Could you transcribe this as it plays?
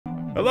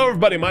Hello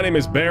everybody, my name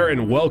is Baer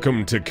and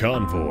welcome to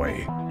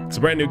Convoy. It's a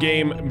brand new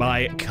game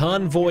by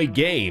Convoy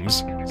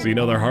Games, so you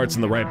know their heart's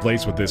in the right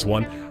place with this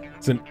one.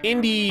 It's an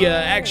indie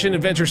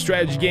action-adventure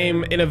strategy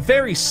game in a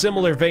very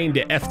similar vein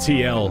to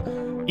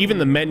FTL. Even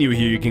the menu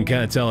here you can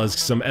kind of tell has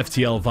some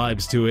FTL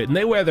vibes to it, and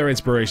they wear their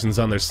inspirations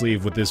on their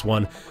sleeve with this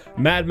one.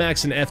 Mad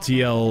Max and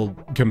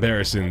FTL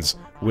comparisons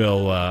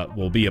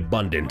will be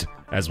abundant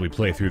as we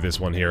play through this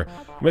one here.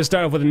 I'm going to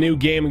start off with a new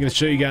game. I'm going to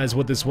show you guys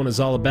what this one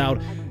is all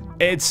about.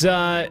 It's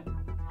got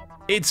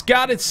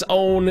its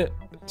own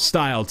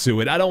style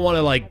to it. I don't want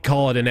to like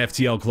call it an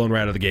FTL clone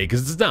right out of the gate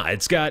because it's not.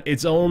 It's got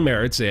its own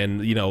merits,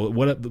 and you know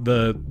what,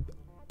 the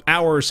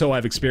hour or so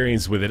I've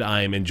experienced with it,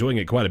 I'm enjoying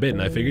it quite a bit,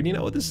 and I figured, you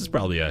know what, this is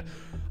probably a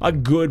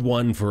good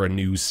one for a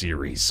new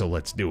series, so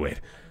let's do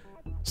it.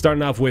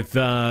 Starting off with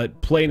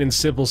plain and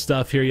simple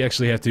stuff here. You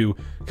actually have to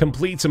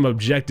complete some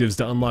objectives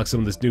to unlock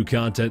some of this new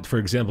content. For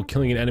example,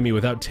 killing an enemy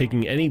without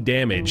taking any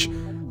damage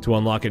to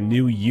unlock a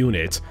new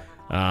unit.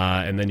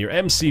 And then your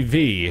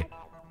MCV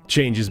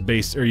changes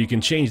based, or you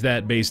can change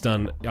that based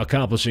on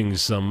accomplishing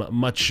some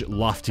much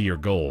loftier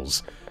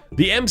goals.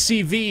 The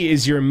MCV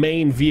is your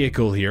main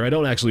vehicle here. I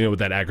don't actually know what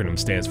that acronym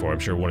stands for. I'm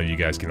sure one of you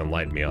guys can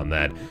enlighten me on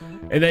that.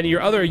 And then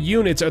your other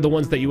units are the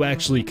ones that you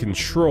actually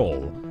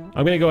control.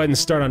 I'm going to go ahead and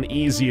start on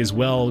easy as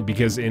well,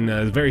 because in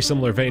a very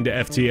similar vein to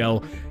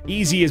FTL,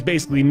 easy is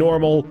basically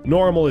normal,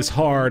 normal is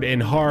hard,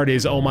 and hard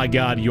is, oh my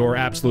god, you're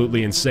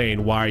absolutely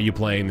insane, why are you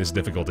playing this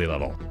difficulty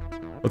level?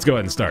 Let's go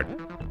ahead and start.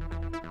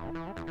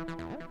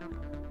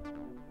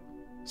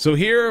 So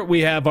here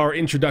we have our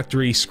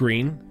introductory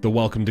screen, the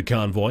welcome to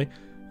Convoy,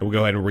 and we'll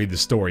go ahead and read the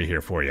story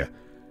here for you.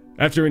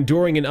 After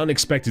enduring an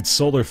unexpected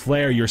solar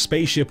flare, your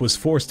spaceship was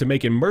forced to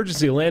make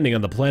emergency landing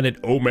on the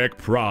planet Omek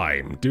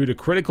Prime due to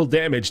critical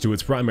damage to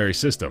its primary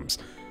systems.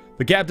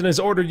 The captain has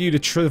ordered you to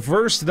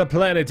traverse the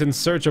planet in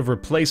search of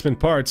replacement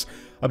parts.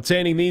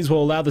 Obtaining these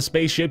will allow the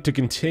spaceship to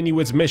continue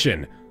its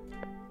mission.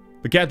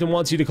 The captain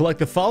wants you to collect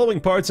the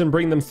following parts and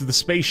bring them to the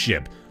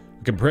spaceship: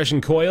 a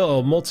compression coil,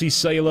 a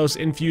multi-cellulose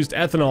infused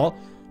ethanol,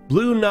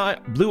 Blue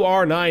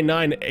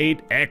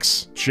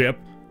R998X chip,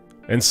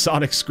 and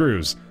sonic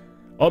screws.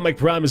 Omek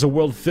Prime is a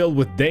world filled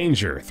with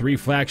danger. 3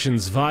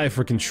 factions vie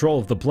for control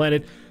of the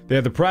planet. They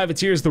are the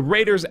Privateers, the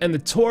Raiders, and the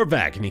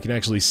Torvac, and you can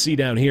actually see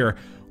down here,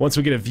 once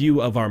we get a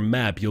view of our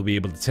map, you'll be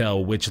able to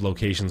tell which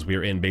locations we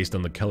are in based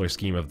on the color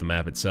scheme of the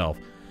map itself.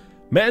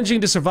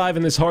 Managing to survive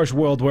in this harsh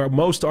world where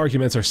most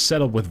arguments are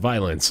settled with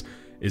violence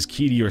is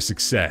key to your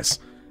success.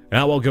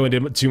 Now I won't go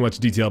into too much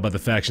detail about the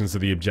factions or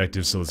the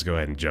objectives, so let's go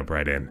ahead and jump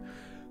right in.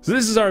 So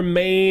this is our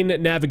main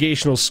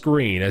navigational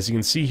screen. As you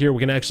can see here, we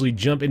can actually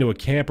jump into a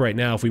camp right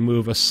now if we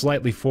move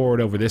slightly forward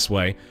over this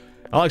way.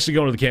 I'll actually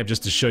go into the camp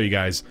just to show you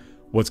guys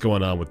what's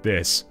going on with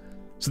this.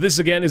 So this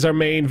again is our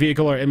main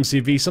vehicle, our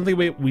MCV, something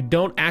we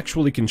don't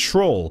actually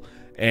control,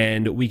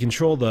 and we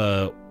control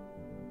the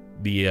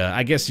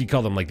I guess you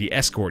call them like the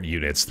escort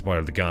units, part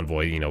of the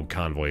convoy, you know,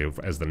 convoy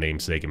as the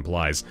namesake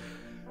implies.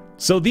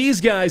 So these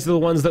guys are the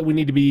ones that we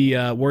need to be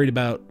worried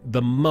about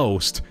the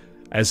most,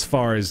 as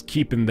far as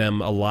keeping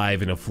them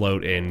alive and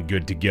afloat and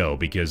good to go,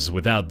 because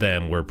without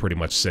them, we're pretty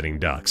much sitting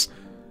ducks.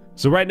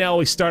 So right now,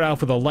 we start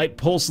off with a light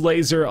pulse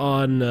laser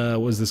on,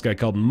 what is this guy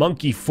called?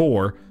 Monkey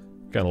 4.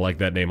 Kind of like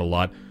that name a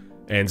lot.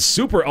 And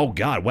super, oh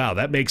god, wow,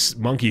 that makes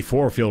Monkey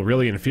 4 feel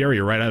really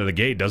inferior right out of the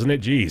gate, doesn't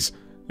it? Jeez.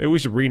 Maybe we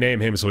should rename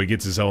him so he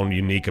gets his own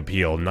unique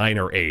appeal. 9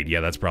 or 8,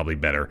 yeah, that's probably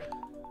better.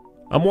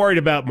 I'm worried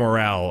about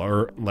morale,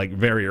 or like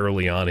very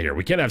early on here.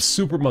 We can't have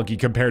Super Monkey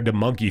compared to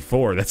Monkey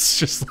 4. That's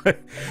just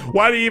like,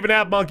 why do you even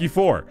have Monkey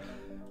 4?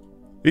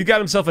 He's got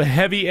himself a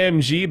heavy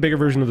MG, bigger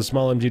version of the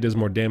small MG, does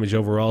more damage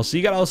overall. So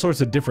you got all sorts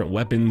of different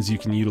weapons you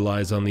can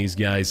utilize on these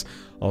guys.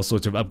 All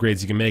sorts of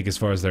upgrades you can make as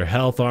far as their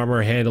health,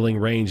 armor, handling,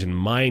 range, and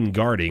mine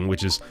guarding,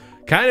 which is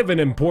kind of an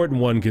important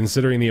one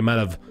considering the amount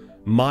of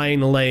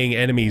mine-laying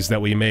enemies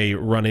that we may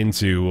run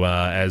into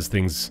as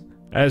things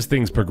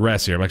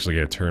progress here. I'm actually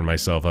going to turn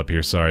myself up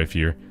here. Sorry if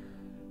you're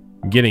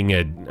getting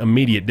an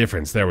immediate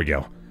difference. There we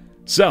go.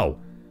 So,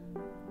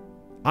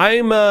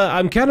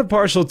 I'm kind of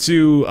partial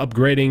to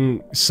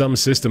upgrading some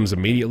systems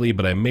immediately,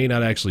 but I may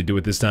not actually do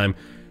it this time.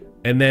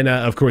 And then,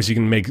 of course, you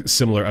can make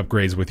similar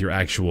upgrades with your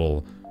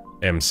actual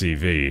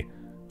MCV.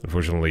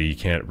 Unfortunately, you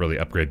can't really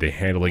upgrade the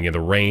handling and the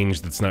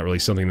range. That's not really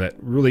something that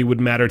really would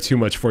matter too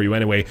much for you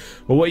anyway.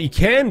 But what you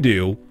can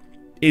do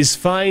is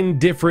find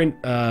different,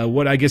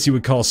 what I guess you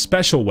would call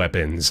special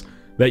weapons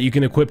that you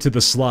can equip to the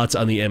slots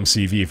on the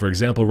MCV. For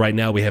example, right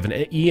now we have an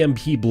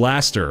EMP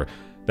blaster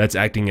that's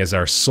acting as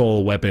our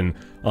sole weapon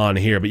on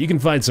here, but you can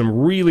find some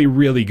really,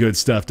 really good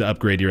stuff to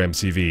upgrade your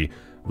MCV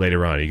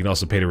later on. You can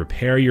also pay to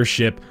repair your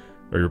ship,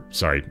 or,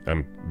 sorry,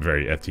 I'm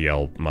very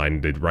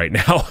FTL-minded right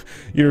now.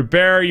 You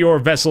repair your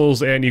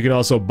vessels, and you can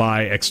also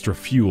buy extra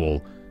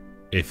fuel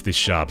if the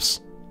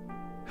shops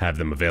have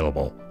them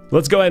available.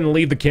 Let's go ahead and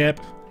leave the camp.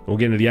 We'll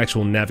get into the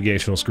actual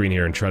navigational screen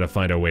here and try to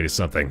find our way to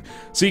something.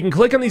 So you can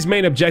click on these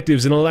main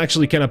objectives and it'll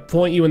actually kind of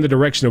point you in the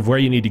direction of where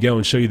you need to go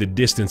and show you the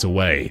distance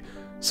away.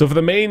 So for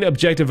the main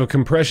objective of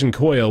compression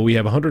coil, we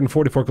have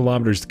 144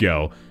 kilometers to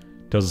go.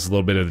 Tells us a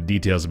little bit of the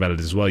details about it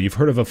as well. You've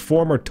heard of a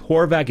former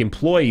Torvac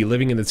employee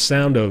living in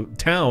the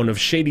town of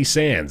Shanty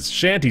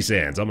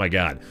Sands, oh my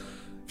god.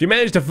 If you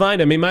manage to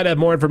find him, he might have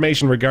more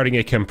information regarding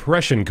a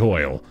compression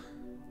coil.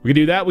 We could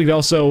do that. We could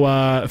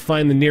also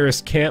find the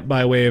nearest camp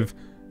by way of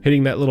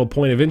hitting that little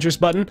point of interest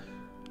button.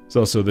 There's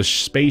also the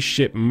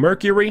spaceship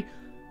Mercury.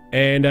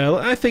 And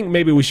I think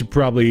maybe we should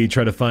probably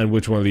try to find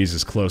which one of these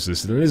is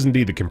closest. And it is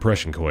indeed the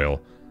compression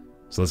coil.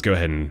 So let's go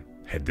ahead and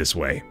head this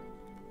way.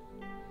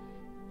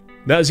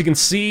 Now, as you can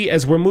see,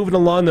 as we're moving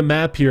along the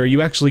map here,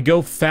 you actually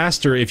go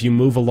faster if you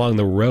move along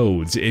the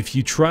roads. If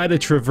you try to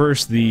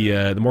traverse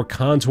the more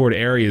contoured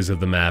areas of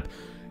the map,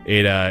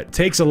 it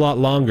takes a lot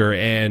longer,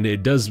 and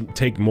it does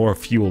take more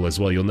fuel as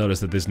well. You'll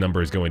notice that this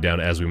number is going down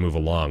as we move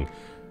along.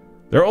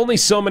 There are only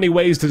so many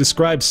ways to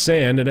describe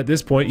sand, and at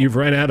this point, you've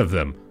run out of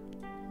them.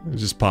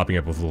 It's just popping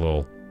up with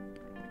a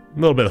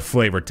little bit of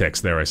flavor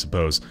text there, I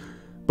suppose.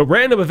 But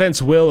random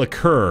events will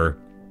occur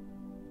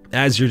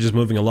as you're just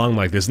moving along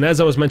like this. And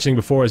as I was mentioning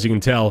before, as you can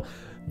tell,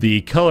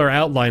 the color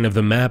outline of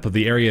the map of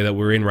the area that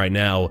we're in right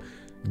now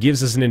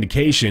gives us an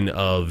indication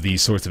of the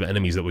sorts of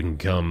enemies that we can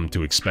come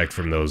to expect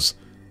from those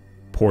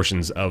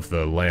portions of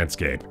the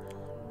landscape.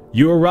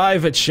 You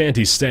arrive at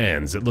Shanty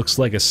Sands. It looks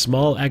like a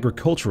small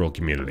agricultural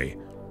community.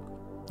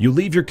 You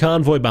leave your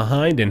convoy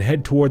behind and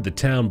head toward the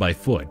town by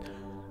foot.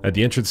 At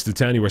the entrance to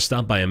town, you are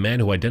stopped by a man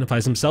who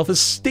identifies himself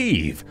as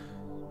Steve.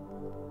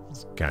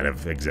 Kind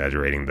of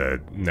exaggerating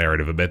the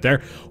narrative a bit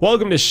there.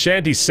 Welcome to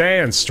Shanty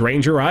Sands,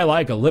 stranger. I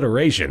like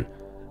alliteration.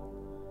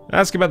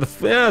 Ask about the...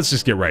 let's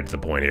just get right to the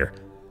point here.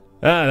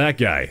 That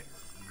guy.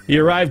 He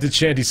arrived at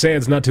Shanty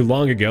Sands not too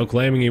long ago,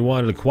 claiming he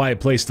wanted a quiet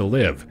place to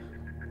live.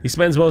 He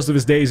spends most of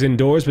his days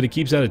indoors, but he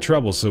keeps out of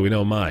trouble, so we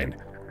don't mind.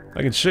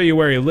 I can show you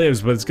where he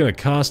lives, but it's gonna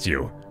cost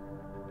you.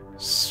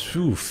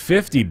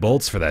 50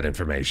 bolts for that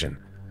information.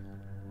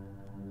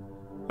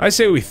 I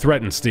say we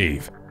threaten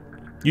Steve.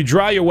 You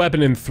draw your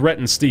weapon and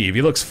threaten Steve.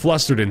 He looks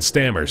flustered and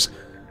stammers.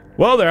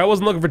 Well there, I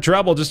wasn't looking for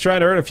trouble, just trying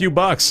to earn a few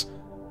bucks.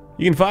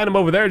 You can find him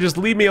over there, just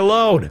leave me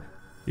alone.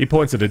 He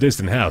points at a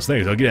distant house. There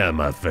you go, get out of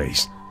my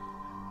face.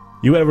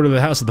 You went over to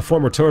the house of the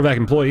former Torvac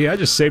employee. I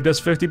just saved us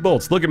 50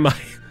 bolts. Look at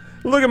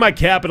my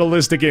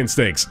capitalistic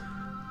instincts.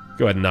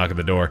 Go ahead and knock at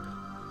the door.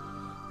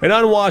 An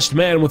unwashed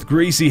man with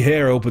greasy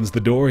hair opens the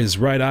door. His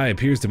right eye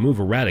appears to move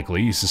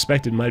erratically. You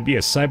suspect it might be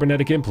a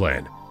cybernetic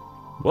implant.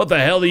 What the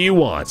hell do you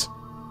want?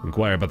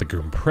 Inquire about the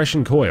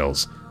compression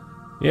coils.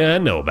 Yeah, I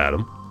know about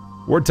them.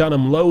 Worked on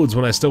them loads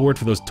when I still worked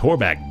for those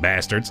Torvac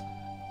bastards.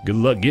 Good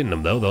luck getting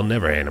them, though. They'll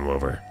never hand them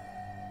over.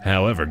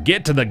 However,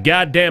 get to the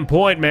goddamn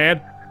point, man.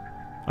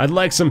 I'd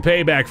like some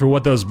payback for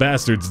what those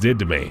bastards did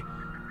to me.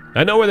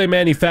 I know where they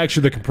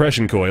manufacture the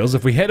compression coils.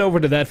 If we head over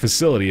to that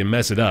facility and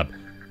mess it up,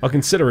 I'll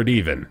consider it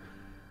even.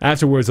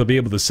 Afterwards, I'll be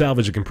able to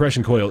salvage a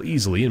compression coil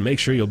easily and make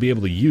sure you'll be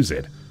able to use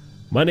it.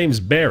 My name's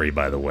Barry,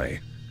 by the way.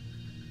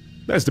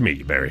 Nice to meet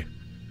you, Barry.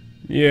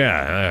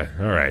 Yeah,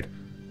 alright.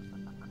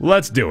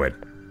 Let's do it.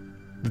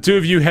 The two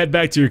of you head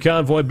back to your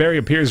convoy. Barry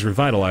appears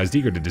revitalized,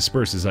 eager to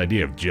disperse his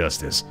idea of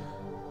justice.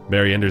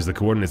 Barry enters the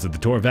coordinates of the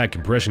Torvac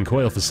compression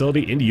coil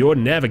facility into your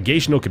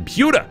navigational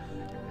computer.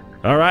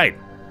 Alright.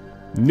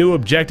 New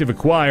objective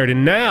acquired,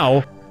 and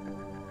now...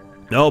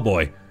 oh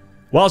boy.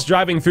 Whilst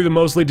driving through the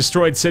mostly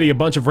destroyed city, a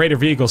bunch of raider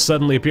vehicles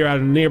suddenly appear out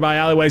of nearby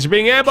alleyways. You're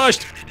being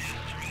ambushed!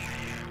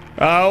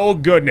 Oh,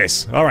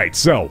 goodness. Alright,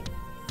 so...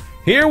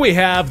 here we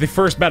have the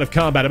first bout of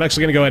combat. I'm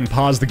actually going to go ahead and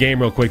pause the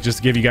game real quick just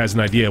to give you guys an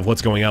idea of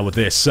what's going on with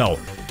this. So,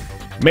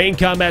 main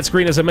combat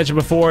screen, as I mentioned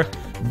before,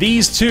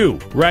 these two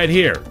right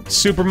here,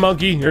 Super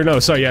Monkey, or no,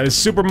 sorry, yeah, this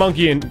Super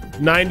Monkey and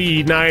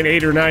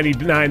 99,800 or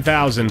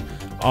 99,000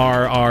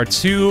 are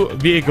two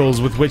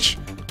vehicles with which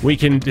we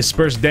can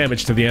disperse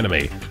damage to the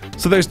enemy.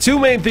 So there's two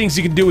main things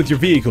you can do with your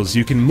vehicles.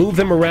 You can move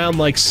them around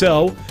like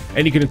so,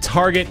 and you can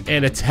target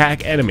and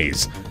attack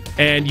enemies.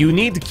 And you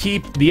need to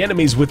keep the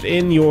enemies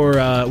within your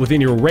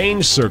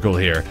range circle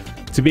here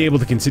to be able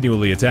to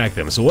continually attack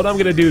them. So what I'm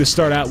going to do to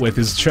start out with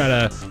is try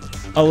to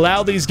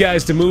allow these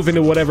guys to move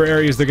into whatever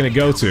areas they're going to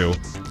go to.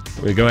 I'm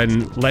going to go ahead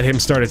and let him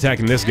start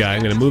attacking this guy.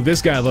 I'm going to move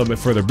this guy a little bit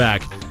further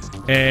back.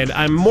 And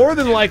I'm more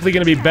than likely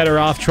going to be better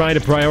off trying to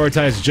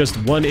prioritize just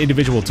one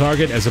individual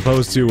target as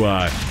opposed to,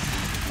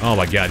 oh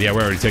my god, yeah,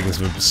 we're already taking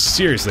some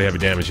seriously heavy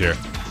damage here.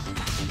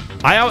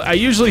 I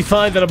usually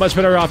find that I'm much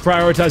better off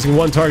prioritizing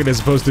one target as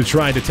opposed to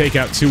trying to take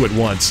out two at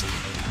once.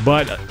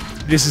 But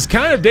this is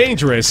kind of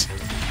dangerous,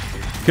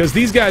 because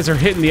these guys are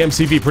hitting the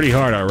MCV pretty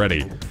hard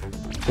already.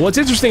 What's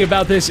interesting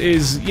about this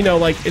is, you know,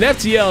 like, in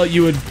FTL,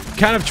 you would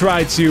kind of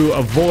try to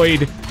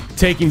avoid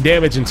taking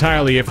damage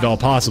entirely if at all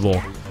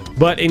possible.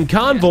 But in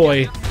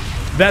Convoy,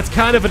 that's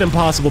kind of an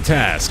impossible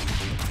task.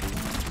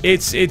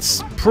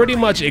 It's pretty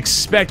much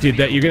expected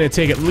that you're going to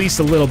take at least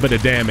a little bit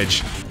of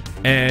damage.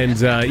 And,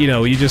 you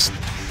know, you just...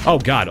 oh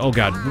god,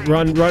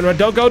 run,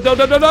 don't go, don't,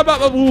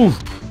 ooh.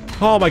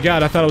 Oh my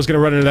god, I thought I was gonna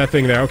run into that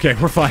thing there. Okay,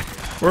 we're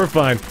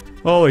fine.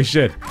 Holy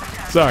shit.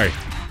 Sorry,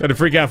 had to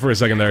freak out for a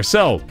second there.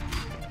 So,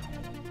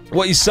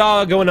 what you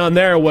saw going on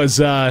there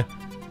was, I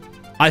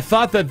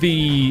thought that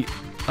the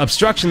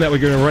obstruction that we're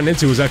going to run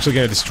into is actually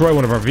going to destroy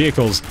one of our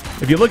vehicles.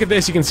 If you look at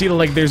this, you can see that,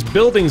 like, there's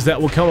buildings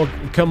that will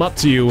come up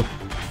to you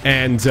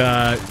and,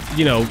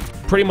 you know,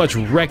 pretty much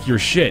wreck your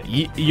shit.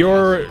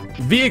 Your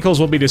vehicles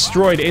will be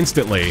destroyed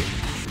instantly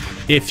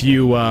if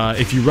you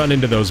run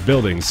into those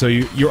buildings. So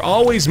you're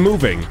always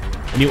moving,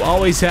 and you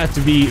always have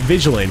to be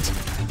vigilant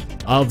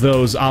of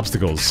those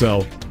obstacles.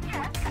 So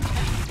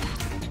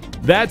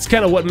that's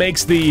kind of what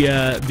makes the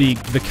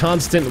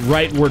constant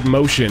rightward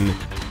motion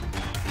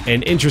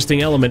an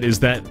interesting element, is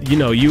that, you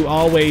know, you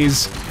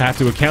always have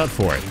to account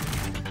for it.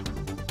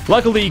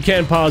 Luckily, you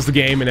can pause the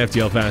game in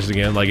FTL fashion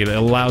again. Like, it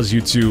allows you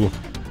to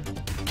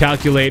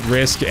calculate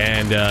risk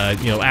and,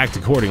 you know, act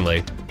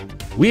accordingly.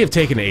 We have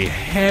taken a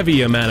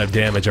heavy amount of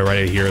damage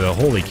already here, though.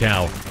 Holy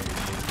cow.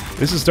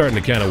 This is starting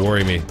to kind of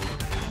worry me.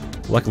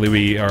 Luckily,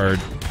 we are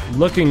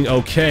looking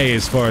okay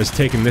as far as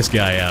taking this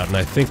guy out, and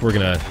I think we're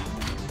gonna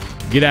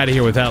get out of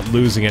here without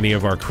losing any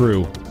of our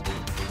crew.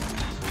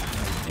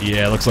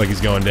 Yeah, looks like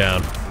he's going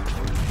down.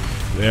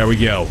 There we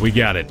go. We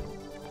got it.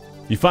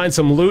 You find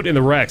some loot in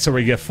the wreck, so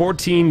we get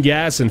 14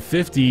 gas and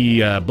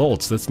 50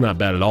 bolts. That's not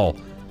bad at all.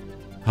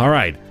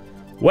 Alright.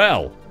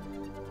 Well,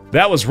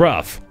 that was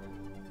rough.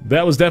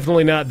 That was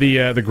definitely not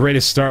the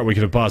greatest start we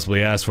could have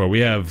possibly asked for. We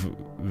have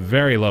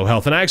very low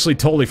health, and I actually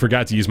totally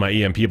forgot to use my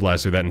EMP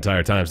blaster that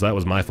entire time, so that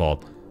was my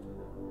fault.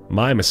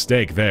 My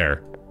mistake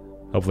there.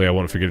 Hopefully I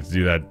won't forget to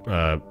do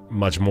that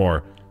much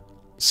more.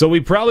 So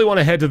we probably want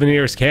to head to the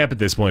nearest camp at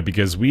this point,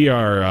 because we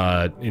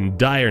are in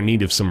dire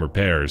need of some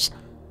repairs.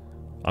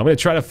 I'm going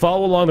to try to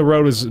follow along the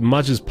road as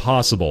much as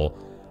possible.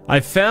 I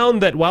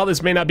found that while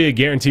this may not be a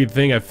guaranteed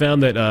thing, I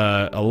found that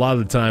a lot of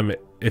the time,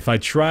 if I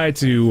try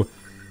to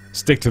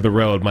stick to the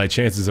road, my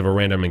chances of a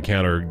random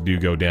encounter do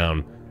go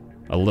down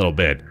a little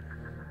bit.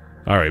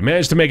 Alright,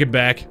 managed to make it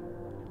back.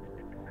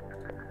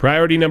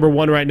 Priority number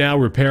 1 right now,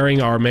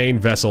 repairing our main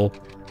vessel.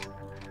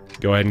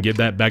 Go ahead and get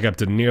that back up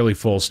to nearly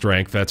full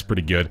strength. That's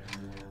pretty good.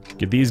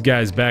 Get these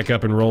guys back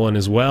up and rolling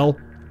as well.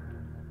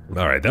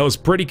 Alright, that was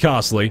pretty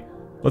costly.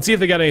 Let's see if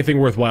they got anything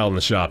worthwhile in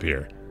the shop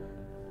here.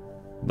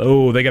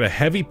 Oh, they got a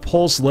heavy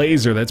pulse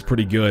laser. That's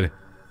pretty good.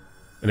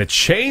 And a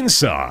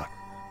chainsaw.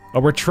 A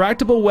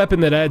retractable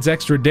weapon that adds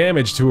extra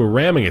damage to a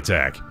ramming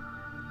attack.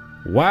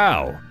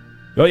 Wow.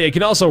 Oh yeah, you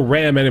can also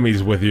ram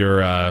enemies with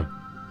your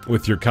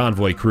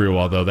convoy crew,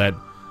 although that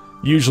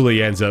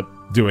usually ends up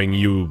doing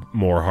you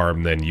more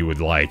harm than you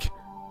would like.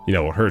 You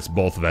know, it hurts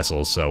both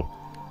vessels, so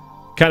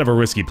kind of a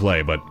risky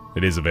play, but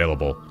it is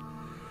available.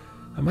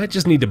 I might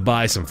just need to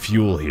buy some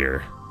fuel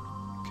here.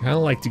 Kind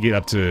of like to get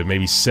up to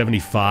maybe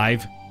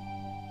 75,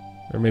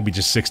 or maybe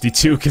just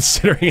 62,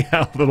 considering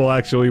how little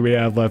actually we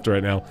have left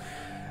right now.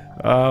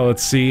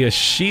 Let's see, a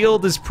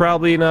shield is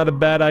probably not a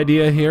bad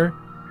idea here.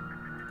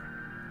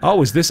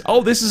 Oh, is this...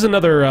 Oh, this is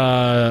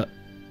another,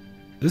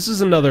 this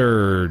is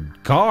another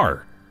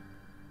car.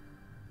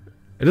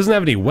 It doesn't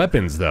have any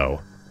weapons, though.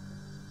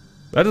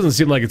 That doesn't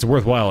seem like it's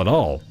worthwhile at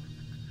all.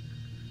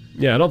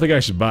 Yeah, I don't think I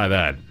should buy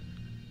that.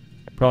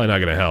 Probably not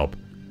gonna help.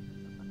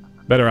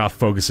 Better off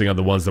focusing on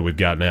the ones that we've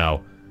got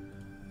now.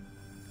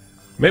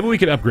 Maybe we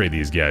could upgrade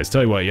these guys.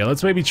 Tell you what, yeah,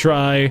 let's maybe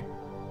try...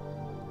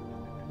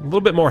 A little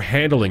bit more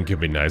handling could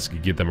be nice.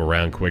 Could get them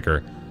around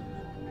quicker.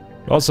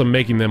 Also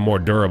making them more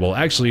durable.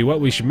 Actually, what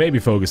we should maybe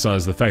focus on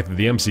is the fact that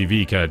the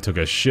MCV kind of took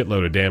a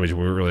shitload of damage and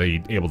we weren't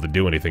really able to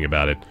do anything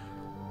about it.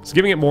 So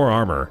giving it more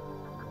armor,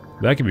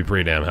 that could be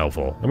pretty damn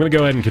helpful. I'm gonna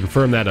go ahead and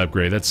confirm that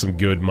upgrade. That's some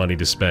good money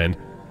to spend.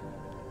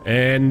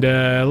 And,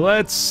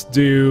 let's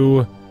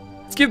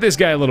give this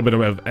guy a little bit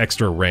of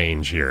extra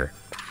range here.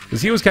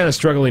 Because he was kind of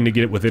struggling to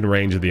get within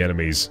range of the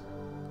enemies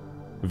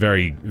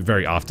very,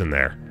 very often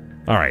there.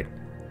 Alright.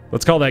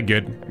 Let's call that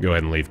good. Go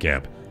ahead and leave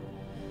camp.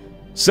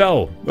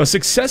 So, a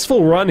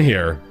successful run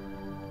here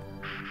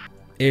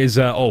is,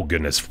 oh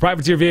goodness.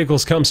 Privateer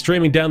vehicles come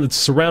streaming down the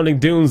surrounding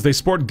dunes. They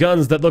sport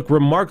guns that look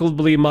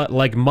remarkably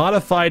like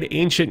modified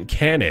ancient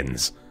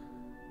cannons.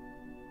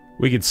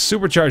 We could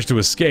supercharge to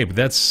escape.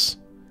 That's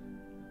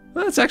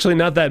actually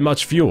not that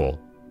much fuel.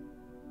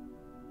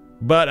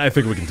 But I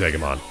think we can take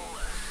him on. It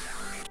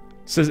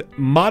says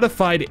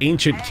modified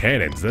ancient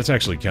cannons. That's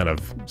actually kind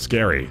of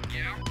scary.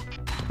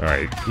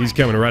 Alright, he's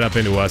coming right up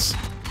into us.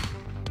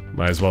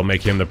 Might as well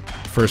make him the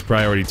first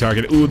priority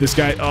target. Ooh, this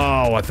guy...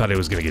 Oh, I thought he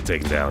was going to get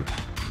taken down.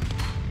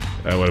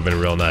 That would have been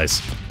real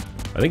nice.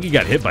 I think he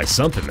got hit by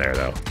something there,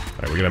 though.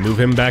 Alright, we're going to move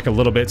him back a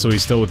little bit so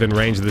he's still within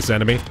range of this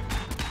enemy.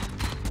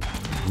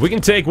 We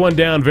can take one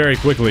down very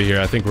quickly here.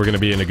 I think we're going to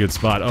be in a good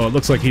spot. Oh, it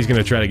looks like he's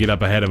going to try to get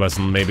up ahead of us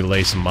and maybe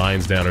lay some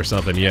mines down or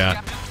something.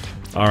 Yeah.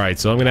 Alright,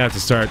 so I'm going to have to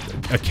start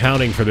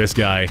accounting for this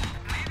guy.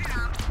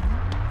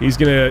 He's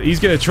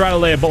gonna try to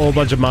lay a whole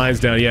bunch of mines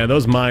down. Yeah,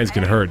 those mines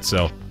can hurt,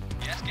 so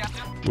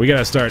we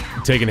gotta start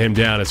taking him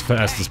down as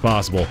fast as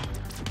possible.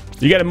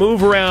 You gotta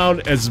move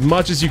around as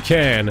much as you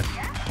can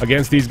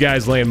against these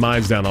guys laying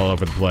mines down all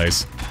over the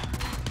place.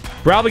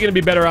 Probably gonna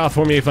be better off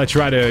for me if I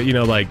try to, you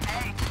know, like,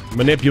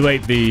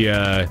 manipulate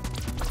the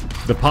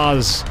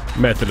pause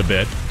method a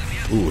bit.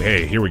 Ooh,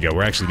 hey, here we go.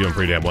 We're actually doing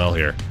pretty damn well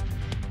here.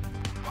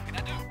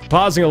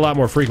 pausing a lot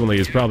more frequently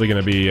is probably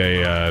going to be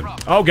a,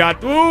 oh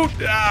god, ooh,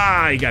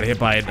 he got hit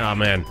by it, oh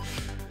man.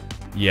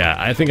 Yeah,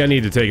 I think I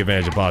need to take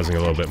advantage of pausing a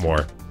little bit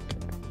more.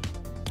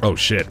 Oh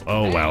shit,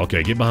 oh wow,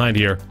 okay, get behind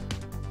here.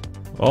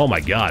 Oh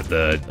my god,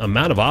 the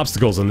amount of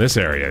obstacles in this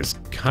area is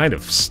kind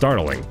of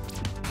startling.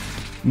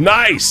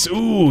 Nice,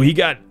 ooh, he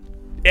got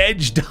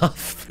edged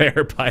off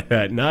there by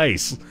that,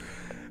 nice.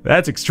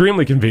 That's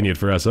extremely convenient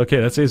for us. Okay,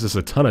 that saves us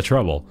a ton of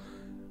trouble.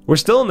 We're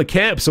still in the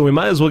camp, so we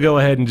might as well go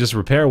ahead and just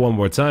repair one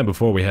more time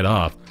before we head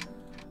off.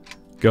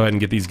 Go ahead and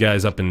get these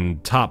guys up in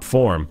top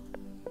form.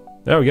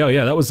 There we go,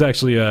 yeah, that was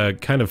actually a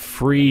kind of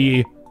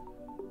free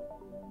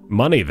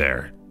money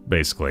there,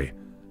 basically.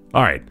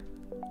 Alright,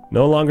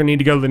 no longer need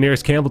to go to the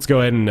nearest camp. Let's go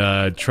ahead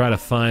and try to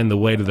find the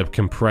way to the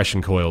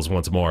compression coils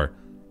once more.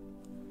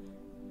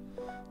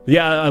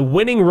 Yeah, a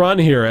winning run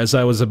here, as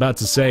I was about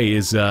to say,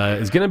 is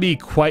going to be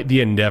quite the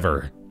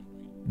endeavor.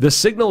 The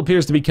signal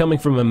appears to be coming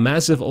from a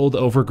massive old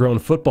overgrown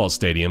football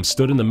stadium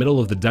stood in the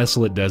middle of the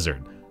desolate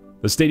desert.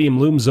 The stadium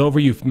looms over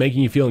you,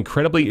 making you feel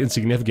incredibly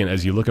insignificant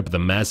as you look up at the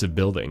massive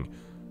building.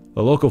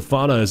 The local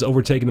fauna has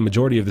overtaken the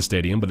majority of the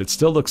stadium, but it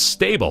still looks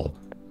stable.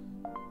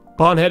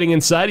 Upon heading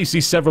inside, you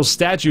see several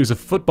statues of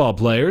football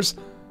players.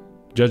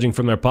 Judging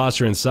from their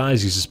posture and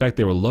size, you suspect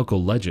they were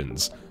local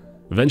legends.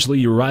 Eventually,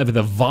 you arrive at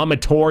the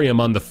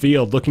vomitorium on the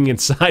field. Looking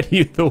inside,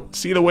 you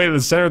see the way to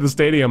the center of the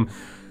stadium.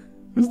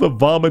 This is the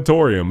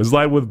vomitorium. It's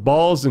lined with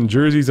balls and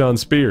jerseys on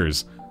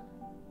spears.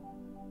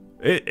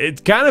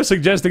 It's kind of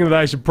suggesting that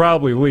I should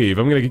probably leave.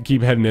 I'm going to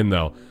keep heading in,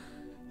 though.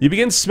 You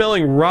begin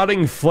smelling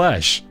rotting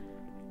flesh.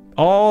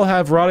 All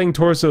have rotting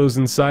torsos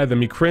inside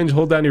them. You cringe,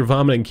 hold down your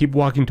vomit, and keep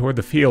walking toward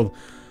the field.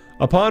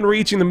 Upon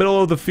reaching the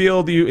middle of the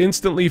field, you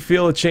instantly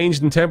feel a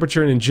change in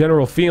temperature and in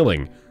general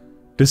feeling.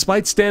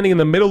 Despite standing in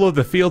the middle of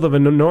the field of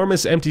an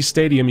enormous empty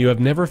stadium, you have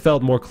never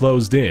felt more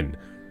closed in.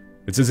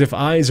 It's as if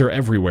eyes are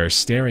everywhere,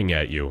 staring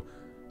at you.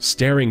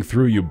 Staring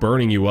through you,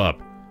 burning you up.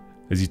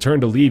 As you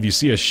turn to leave, you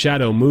see a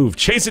shadow move.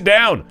 Chase it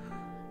down!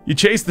 You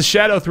chase the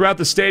shadow throughout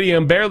the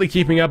stadium, barely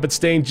keeping up but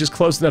staying just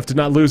close enough to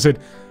not lose it.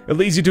 It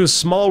leads you to a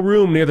small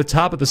room near the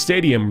top of the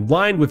stadium,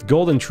 lined with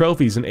golden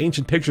trophies and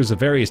ancient pictures of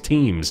various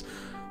teams.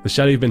 The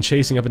shadow you've been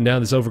chasing up and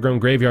down this overgrown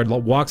graveyard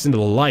walks into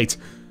the light.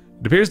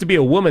 It appears to be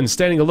a woman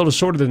standing a little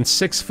shorter than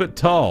 6 foot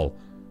tall.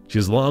 She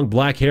has long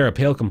black hair, a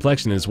pale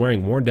complexion, and is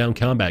wearing worn-down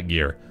combat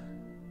gear.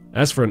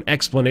 As for an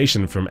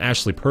explanation from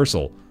Ashley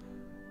Purcell.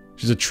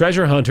 She's a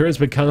treasure hunter and has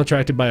been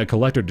contracted by a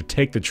collector to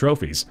take the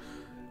trophies.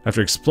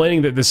 After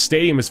explaining that this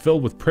stadium is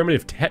filled with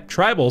primitive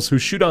tribals who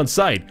shoot on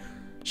sight,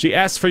 she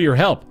asks for your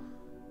help.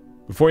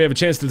 Before you have a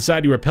chance to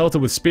decide, you are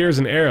pelted with spears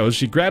and arrows.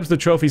 She grabs the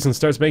trophies and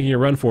starts making a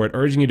run for it,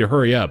 urging you to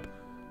hurry up.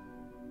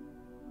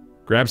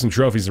 Grab some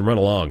trophies and run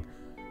along.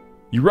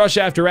 You rush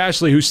after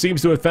Ashley, who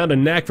seems to have found a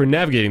knack for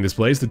navigating this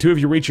place. The two of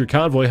you reach your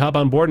convoy, hop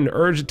on board, and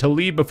urge it to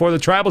leave before the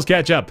tribals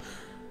catch up.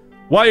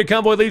 While your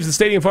convoy leaves the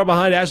stadium far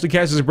behind, Ashley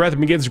catches her breath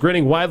and begins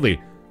grinning widely.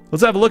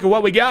 Let's have a look at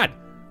what we got.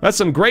 That's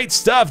some great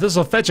stuff. This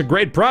will fetch a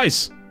great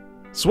price.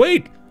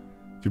 Sweet.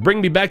 If you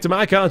bring me back to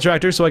my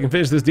contractor so I can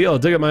finish this deal, I'll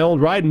dig up my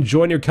old ride and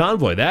join your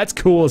convoy. That's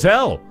cool as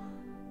hell.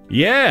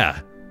 Yeah.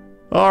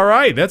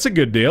 Alright, that's a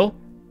good deal.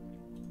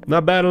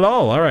 Not bad at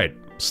all. Alright.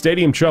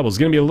 Stadium Trouble's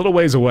gonna be a little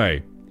ways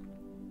away.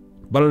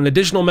 But an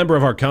additional member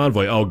of our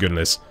convoy, oh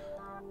goodness.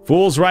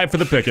 Fool's right for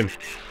the picking.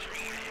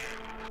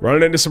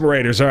 Running into some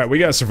raiders. Alright, we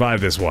gotta survive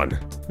this one.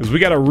 Because we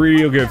got a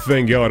real good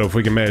thing going if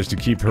we can manage to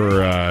keep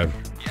her,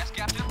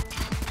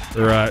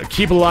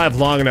 keep alive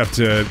long enough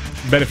to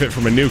benefit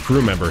from a new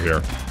crew member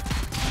here.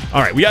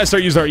 Alright, we gotta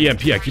start using our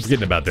EMP. I keep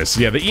forgetting about this.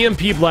 Yeah, the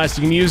EMP blast,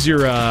 you can use your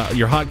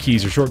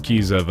hotkeys, your short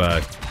keys of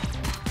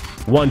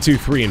 1, 2,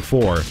 3, and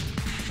 4.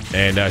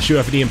 And shoot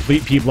off an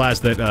EMP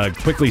blast that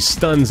quickly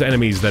stuns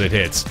enemies that it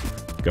hits.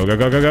 Go, go,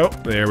 go, go, go.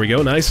 There we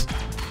go, nice.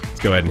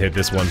 Let's go ahead and hit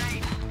this one.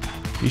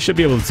 You should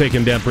be able to take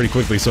him down pretty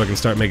quickly so I can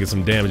start making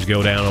some damage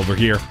go down over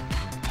here.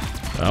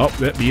 Oh,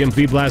 the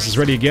EMP blast is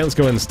ready again. Let's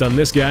go ahead and stun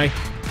this guy.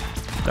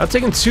 Not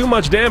taking too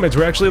much damage.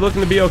 We're actually looking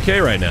to be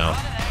okay right now.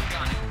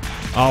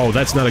 Oh,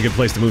 that's not a good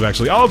place to move,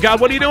 actually. Oh, God,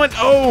 what are you doing?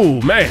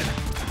 Oh, man.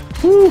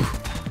 Whew.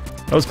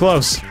 That was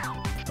close.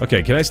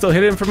 Okay, can I still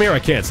hit him from here? I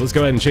can't, so let's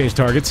go ahead and change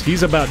targets.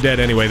 He's about dead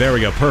anyway. There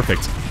we go.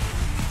 Perfect.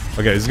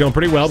 Okay, this is going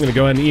pretty well. I'm going to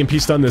go ahead and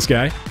EMP stun this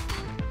guy.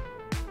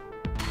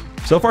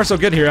 So far, so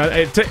good here.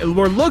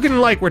 We're looking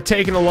like we're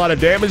taking a lot of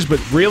damage, but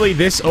really,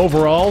 this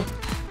overall,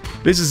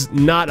 this is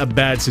not a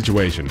bad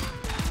situation.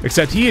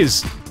 Except he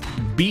is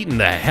beating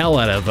the hell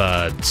out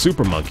of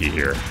Super Monkey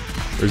here.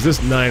 Or is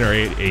this 9 or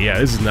 8? Yeah,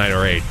 this is 9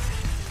 or 8.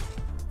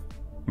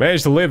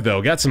 Managed to live,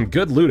 though. Got some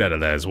good loot out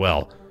of that as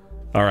well.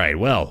 Alright,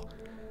 well.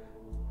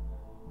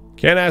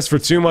 Can't ask for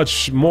too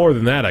much more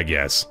than that, I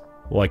guess.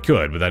 Well, I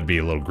could, but that'd be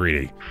a little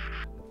greedy.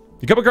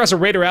 You come across a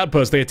raider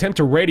outpost. They attempt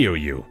to radio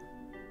you.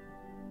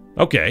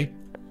 Okay.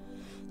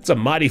 It's a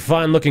mighty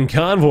fine-looking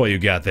convoy you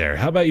got there.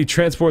 How about you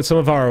transport some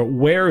of our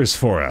wares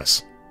for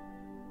us?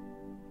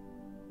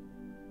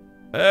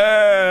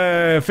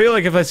 I feel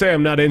like if I say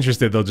I'm not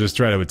interested, they'll just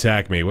try to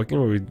attack me. What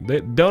can we...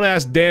 Don't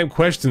ask damn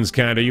questions,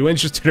 kinda. Are you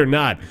interested or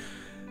not?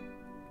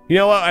 You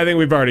know what? I think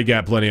we've already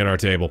got plenty on our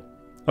table.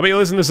 I'll be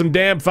listening to some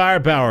damn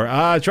firepower.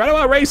 Try to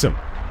outrace them.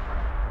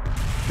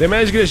 They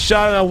managed to get a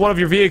shot on one of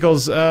your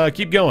vehicles.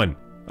 Keep going.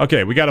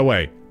 Okay, we got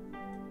away.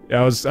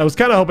 I was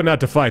kind of hoping not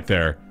to fight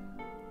there,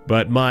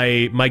 but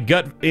my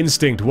gut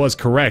instinct was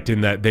correct in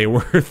that they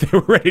were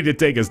ready to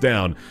take us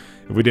down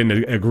if we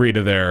didn't agree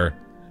to their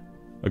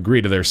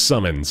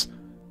summons.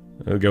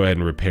 I'll go ahead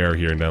and repair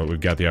here now that we've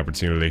got the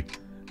opportunity.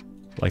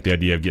 I like the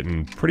idea of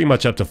getting pretty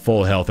much up to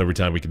full health every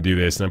time we can do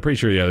this, and I'm pretty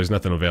sure, yeah, there's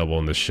nothing available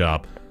in this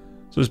shop.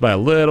 So just buy a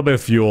little bit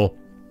of fuel,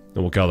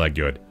 and we'll call that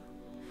good.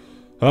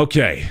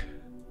 Okay.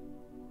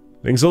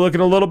 Things are looking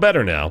a little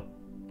better now.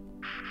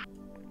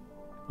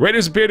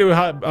 Raiders appear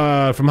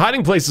to from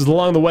hiding places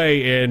along the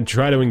way and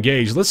try to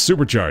engage. Let's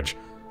supercharge.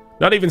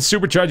 Not even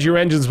supercharge your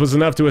engines was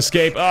enough to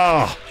escape.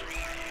 Oh!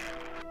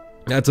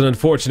 That's an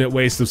unfortunate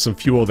waste of some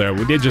fuel there.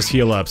 We did just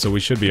heal up, so we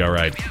should be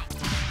alright.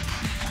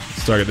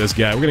 Let's target this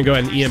guy. We're gonna go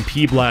ahead and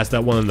EMP blast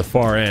that one on the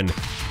far end.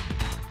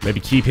 Maybe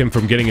keep him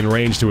from getting in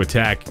range to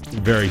attack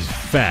very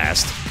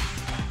fast.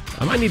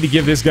 I might need to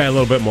give this guy a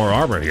little bit more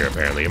armor here,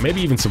 apparently. Or maybe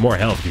even some more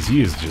health, because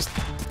he is just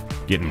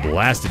getting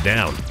blasted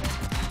down.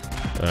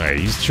 Alright,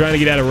 he's trying to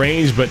get out of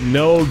range, but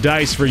no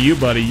dice for you,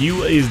 buddy.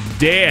 You is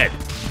dead.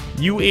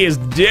 You is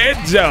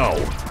dead-zo.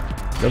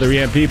 Another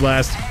EMP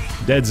blast.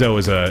 Dead-zo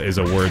is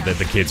a word that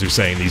the kids are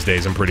saying these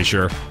days, I'm pretty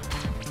sure.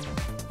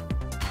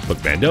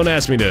 Look, man, don't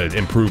ask me to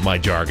improve my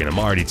jargon. I'm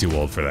already too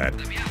old for that.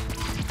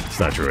 It's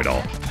not true at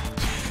all.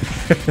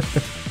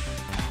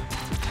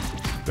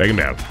 Take him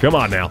down. Come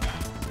on now.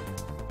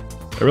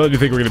 I really do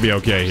think we're going to be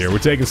okay here. We're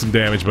taking some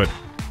damage, but...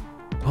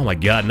 Oh my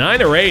god,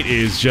 9 or 8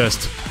 is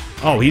just...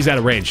 Oh, he's out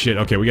of range. Shit.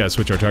 Okay, we gotta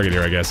switch our target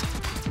here, I guess.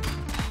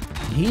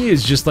 He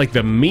is just like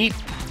the meat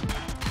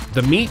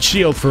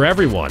shield for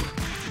everyone.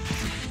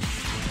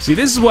 See,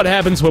 this is what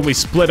happens when we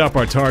split up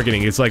our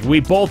targeting. It's like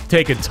we both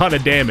take a ton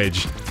of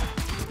damage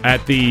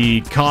at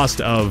the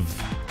cost of...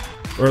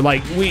 Or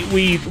like,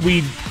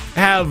 we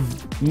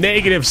have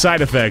negative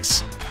side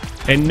effects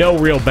and no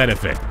real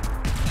benefit.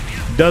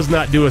 Does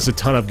not do us a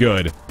ton of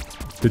good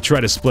to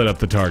try to split up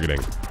the targeting.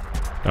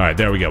 Alright,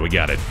 there we go. We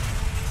got it.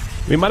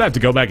 We might have to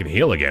go back and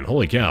heal again.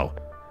 Holy cow.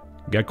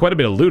 Got quite a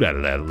bit of loot out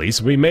of that, at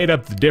least. We made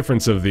up the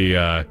difference of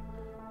the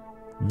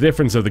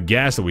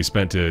gas that we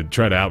spent to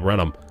try to outrun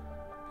them.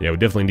 Yeah, we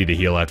definitely need to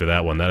heal after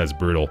that one. That is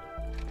brutal.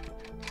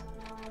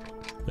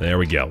 There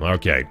we go.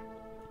 Okay.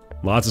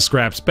 Lots of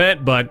scrap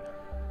spent,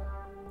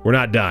 but we're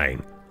not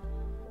dying.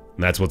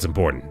 And that's what's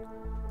important.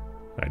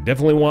 I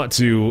definitely want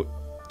to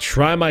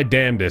try my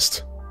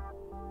damnedest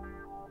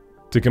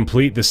to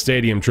complete the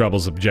Stadium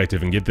Troubles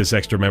objective and get this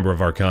extra member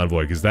of our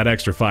convoy, because that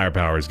extra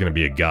firepower is going to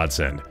be a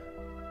godsend.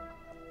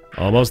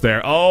 Almost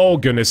there. Oh,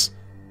 goodness.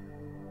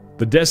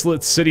 The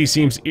desolate city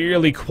seems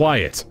eerily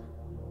quiet.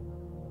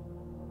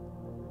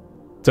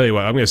 Tell you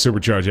what, I'm going to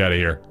supercharge out of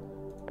here.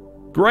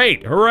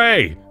 Great!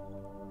 Hooray!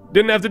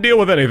 Didn't have to deal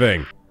with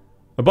anything.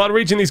 Upon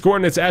reaching these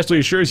coordinates, Ashley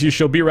assures you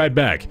she'll be right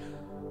back.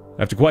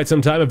 After quite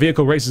some time, a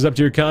vehicle races up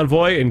to your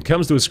convoy and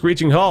comes to a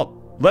screeching halt.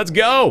 Let's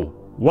go!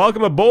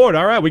 Welcome aboard.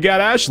 Alright, we got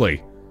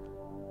Ashley.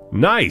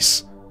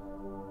 Nice.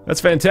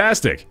 That's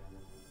fantastic.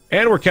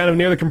 And we're kind of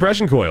near the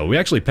compression coil. We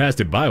actually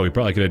passed it by. We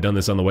probably could have done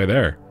this on the way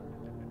there.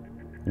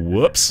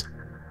 Whoops.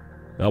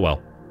 Oh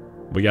well.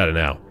 We got it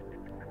now.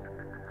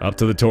 Up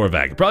to the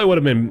Torvac. It probably would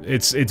have been...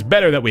 It's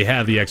better that we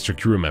have the extra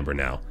crew member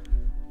now.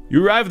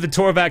 You arrive at the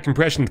Torvac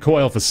compression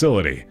coil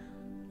facility.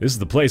 This is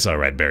the place,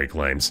 alright, Barry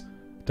claims.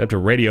 Time to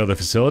radio the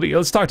facility.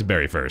 Let's talk to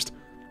Barry first.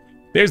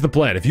 Here's the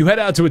plan. If you head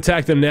out to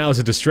attack them now as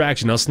a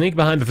distraction, I'll sneak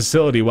behind the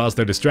facility whilst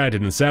they're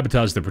distracted and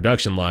sabotage the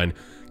production line,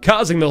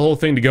 causing the whole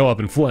thing to go up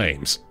in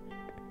flames.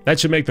 That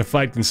should make the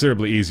fight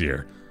considerably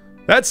easier.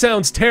 That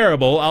sounds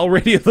terrible. I'll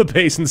radio the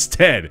base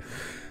instead.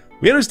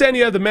 We understand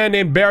you have the man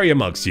named Barry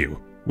amongst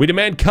you. We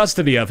demand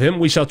custody of him.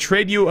 We shall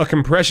trade you a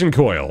compression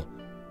coil.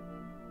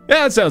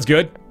 Yeah, that sounds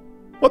good.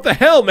 What the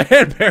hell,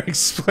 man? Barry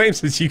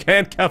exclaims as you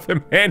handcuff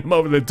him, hand him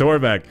over the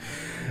Torvac.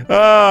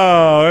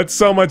 Oh, it's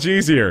so much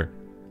easier.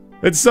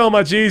 It's so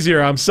much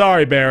easier. I'm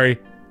sorry, Barry.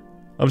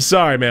 I'm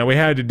sorry, man. We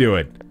had to do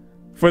it.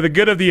 For the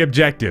good of the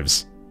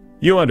objectives.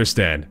 You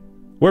understand.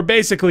 We're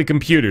basically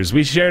computers.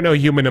 We share no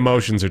human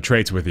emotions or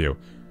traits with you.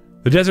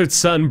 The desert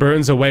sun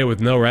burns away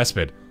with no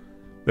respite.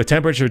 The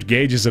temperature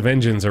gauges of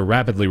engines are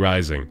rapidly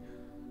rising.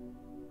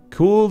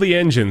 Cool the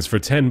engines for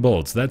 10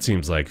 bolts. That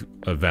seems like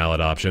a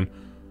valid option.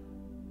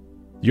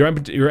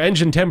 Your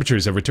engine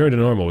temperatures have returned to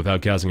normal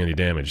without causing any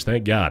damage.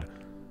 Thank God.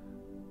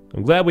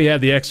 I'm glad we have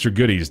the extra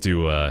goodies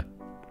to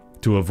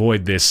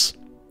avoid this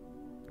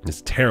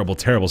terrible,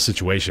 terrible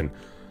situation.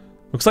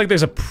 Looks like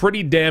there's a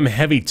pretty damn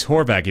heavy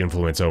Torvac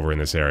influence over in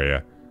this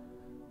area.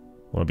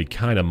 Want to be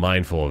kind of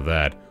mindful of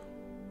that.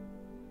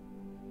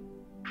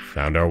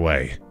 Found our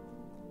way.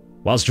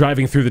 Whilst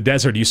driving through the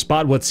desert, you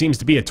spot what seems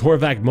to be a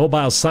Torvac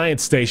mobile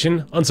science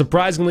station.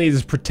 Unsurprisingly, it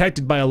is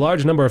protected by a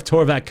large number of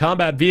Torvac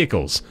combat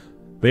vehicles.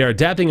 They are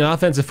adapting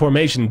offensive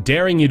formation,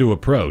 daring you to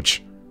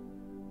approach.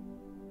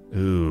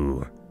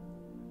 Ooh.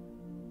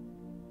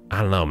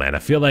 I don't know, man. I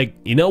feel like,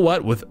 you know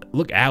what?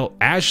 Look out,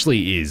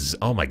 Ashley is,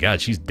 oh my god,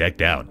 she's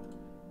decked out.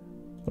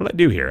 What did I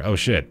do here? Oh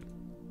shit.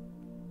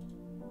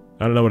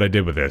 I don't know what I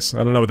did with this.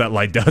 I don't know what that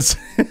light does.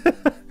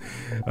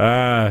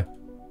 Alright.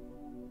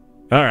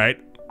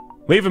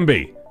 Leave him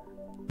be.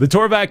 The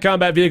Torvac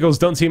combat vehicles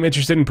don't seem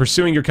interested in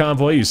pursuing your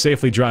convoy. You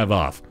safely drive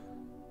off.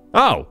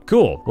 Oh,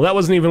 cool. Well, that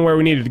wasn't even where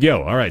we needed to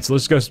go. Alright, so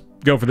let's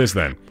go for this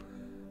then.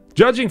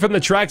 Judging from the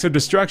tracks of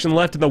destruction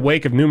left in the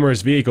wake of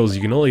numerous vehicles,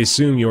 you can only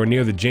assume you are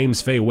near the James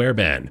Fay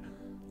Warband.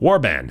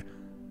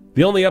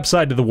 The only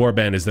upside to the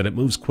Warband is that it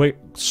moves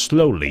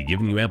slowly,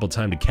 giving you ample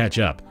time to catch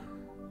up.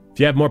 If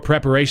you have more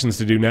preparations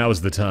to do, now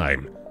is the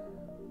time.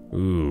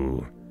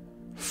 Ooh.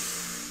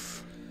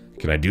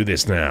 Can I do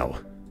this now?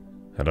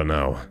 I don't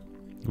know.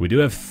 We do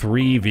have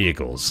 3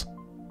 vehicles,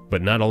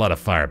 but not a lot of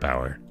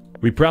firepower.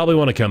 We probably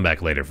want to come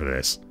back later for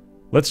this.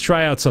 Let's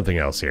try out something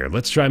else here.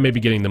 Let's try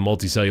maybe getting the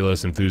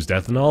multicellulose infused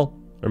ethanol,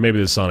 or maybe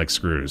the sonic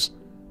screws.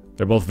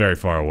 They're both very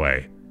far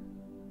away.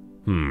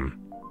 I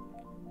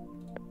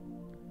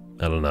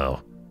don't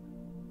know.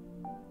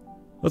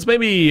 Let's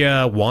maybe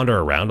wander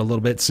around a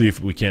little bit, see if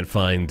we can't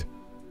find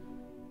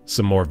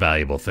some more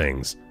valuable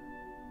things.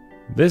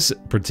 This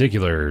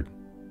particular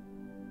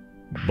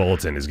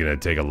bulletin is going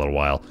to take a little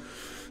while.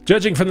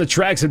 Judging from the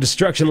tracks of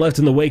destruction left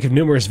in the wake of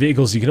numerous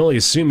vehicles, you can only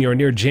assume you are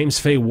near James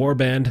Fay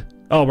Warband.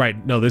 Oh,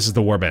 right. No, this is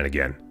the Warband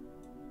again.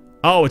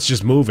 Oh, it's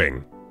just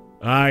moving.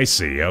 I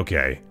see.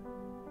 Okay.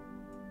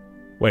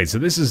 Wait, so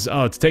this is...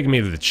 Oh, it's taking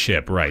me to the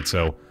chip. Right,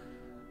 so...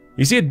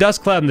 You see a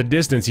dust cloud in the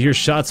distance. You hear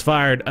shots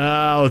fired.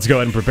 Let's go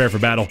ahead and prepare for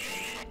battle.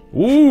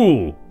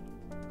 Ooh!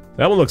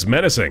 That one looks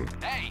menacing.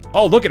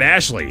 Oh, look at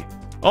Ashley.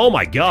 Oh,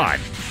 my God.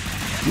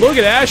 Look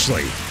at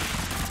Ashley.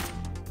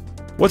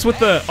 What's with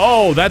the...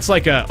 Oh, that's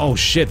like a... Oh,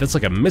 shit. That's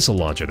like a missile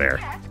launcher there.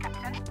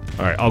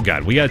 Alright. Oh,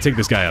 God. We gotta take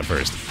this guy out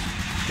first.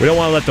 We don't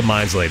want to let the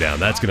mines lay down.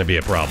 That's gonna be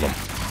a problem.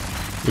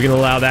 We can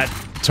allow that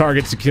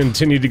target to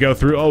continue to go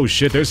through. Oh,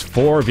 shit. There's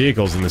 4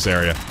 vehicles in this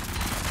area.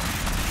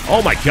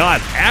 Oh, my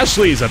God.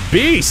 Ashley is a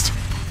beast.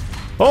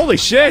 Holy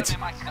shit.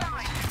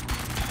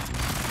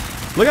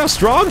 Look how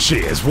strong she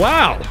is.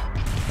 Wow.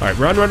 Alright.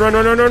 Run,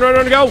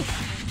 go.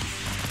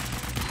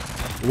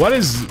 What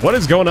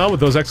is going on with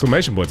those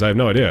exclamation points? I have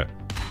no idea.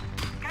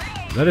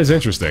 That is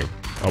interesting.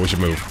 Oh, we should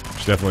move. We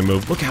should definitely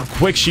move. Look how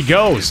quick she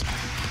goes.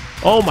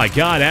 Oh my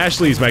god,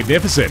 Ashley is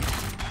magnificent.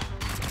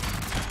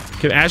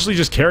 Can Ashley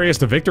just carry us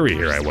to victory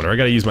here, I wonder? I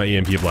gotta use my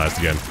EMP blast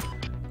again.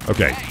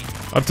 Okay,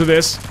 up to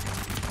this.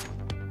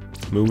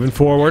 Moving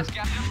forward.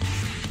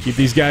 Keep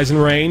these guys in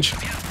range.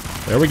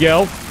 There we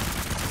go.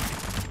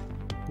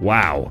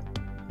 Wow.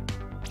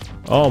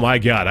 Oh my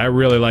god, I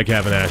really like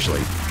having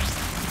Ashley.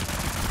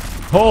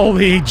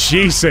 Holy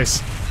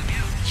Jesus.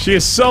 She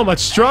is so much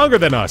stronger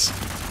than us.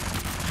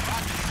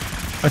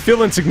 I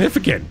feel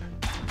insignificant.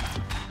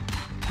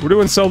 We're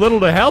doing so little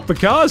to help the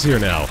cause here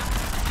now.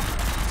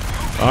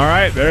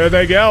 Alright, there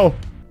they go.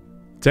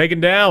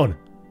 Taken down.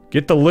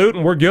 Get the loot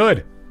and we're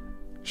good.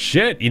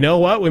 Shit, you know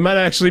what? We might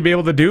actually be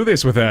able to do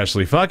this with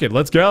Ashley. Fuck it,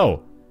 let's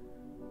go.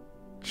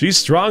 She's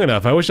strong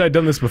enough. I wish I'd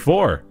done this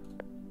before.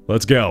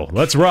 Let's go.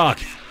 Let's rock.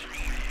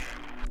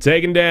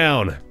 Taken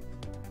down.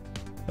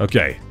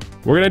 Okay.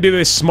 We're gonna do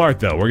this smart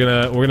though. We're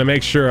gonna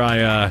make sure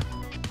I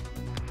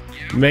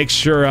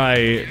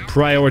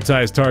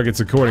prioritize targets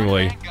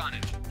accordingly.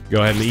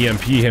 Go ahead and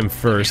EMP him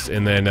first,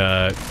 and then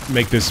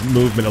make this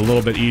movement a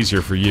little bit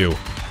easier for you.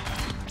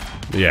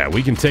 Yeah,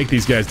 we can take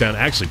these guys down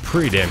actually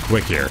pretty damn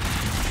quick here.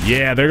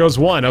 Yeah, there goes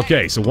one.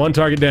 Okay, so 1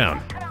 target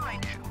down.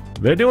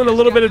 They're doing a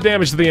little bit of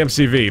damage to the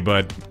MCV,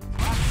 but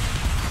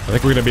I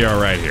think we're gonna be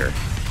alright here.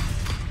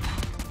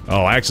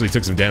 Oh, I actually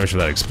took some damage for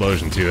that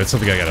explosion too. That's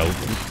something I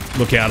gotta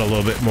look out a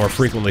little bit more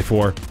frequently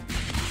for.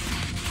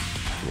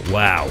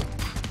 Wow.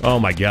 Oh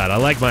my god, I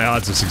like my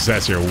odds of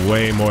success here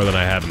way more than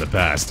I have in the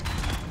past.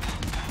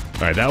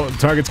 Alright, that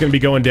target's gonna be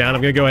going down.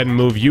 I'm gonna go ahead and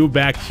move you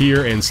back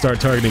here and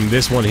start targeting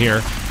this one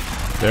here.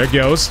 There it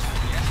goes.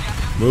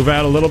 Move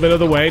out a little bit of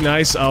the way.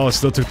 Nice. Oh, I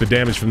still took the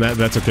damage from that.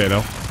 That's okay, though.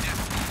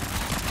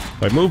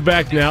 If I move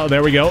back now,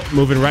 there we go.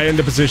 Moving right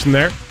into position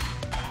there.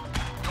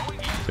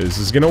 This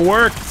is gonna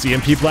work.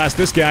 CMP blast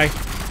this guy.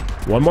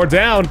 One more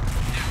down.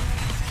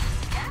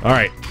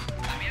 Alright.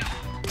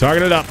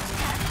 Target it up.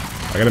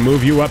 I gotta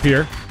move you up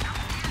here.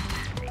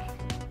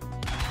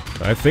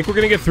 I think we're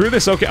gonna get through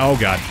this. Okay. Oh,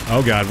 God.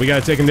 Oh, God. We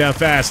gotta take him down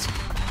fast.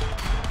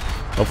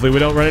 Hopefully we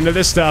don't run into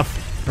this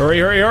stuff. Hurry,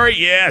 hurry, hurry.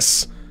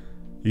 Yes!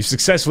 You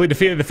successfully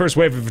defeated the first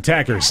wave of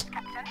attackers.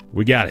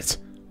 We got it.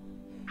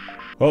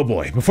 Oh,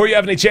 boy. Before you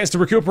have any chance to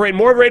recuperate,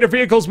 more Raider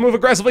vehicles move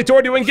aggressively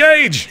toward you.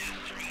 Engage!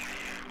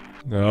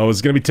 Oh,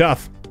 it's gonna be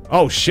tough.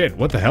 Oh, shit.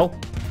 What the hell?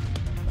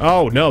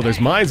 Oh, no. There's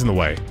mines in the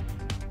way.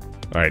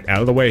 Alright,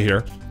 out of the way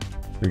here.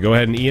 We go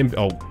ahead and EMP...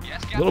 Oh,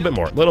 a little bit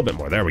more. A little bit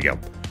more. There we go.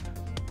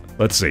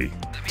 Let's see.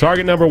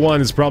 Target number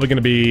 1 is probably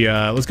gonna be...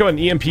 let's go ahead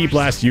and EMP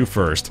blast you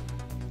first.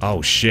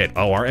 Oh, shit.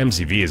 Oh, our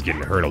MCV is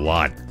getting hurt a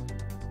lot.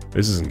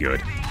 This isn't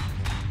good.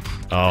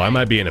 Oh, I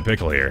might be in a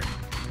pickle here.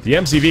 The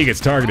MCV gets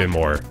targeted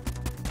more.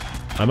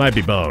 I might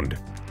be boned.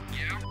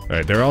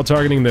 Alright, they're all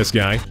targeting this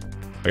guy.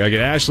 I gotta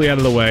get Ashley out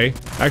of the way.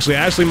 Actually,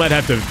 Ashley might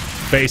have to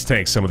face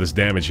tank some of this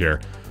damage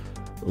here.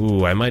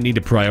 Ooh, I might need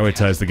to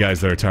prioritize the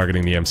guys that are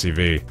targeting the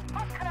MCV.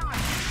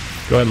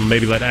 Go ahead and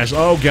maybe let Ashley...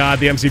 Oh god,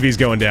 the MCV's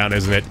going down,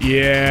 isn't it?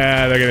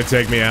 Yeah, they're gonna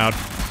take me out.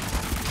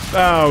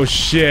 Oh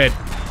shit.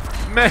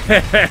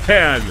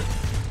 Man!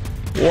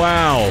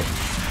 Wow.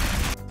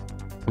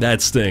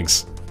 That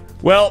stinks.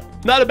 Well,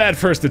 not a bad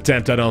first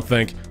attempt, I don't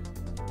think.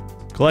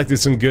 Collected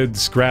some good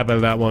scrap out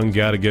of that one,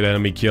 got a good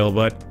enemy kill,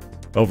 but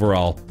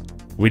overall,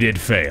 we did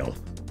fail.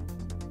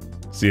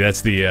 See,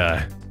 that's the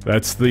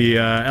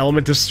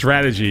element of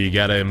strategy you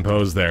gotta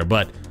impose there,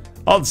 but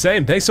all the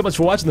same, thanks so much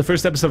for watching the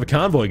first episode of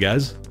Convoy,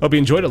 guys. Hope you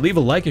enjoyed it. Leave a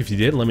like if you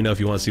did, let me know if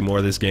you want to see more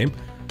of this game.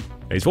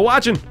 Thanks for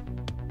watching.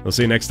 We'll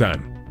see you next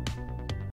time.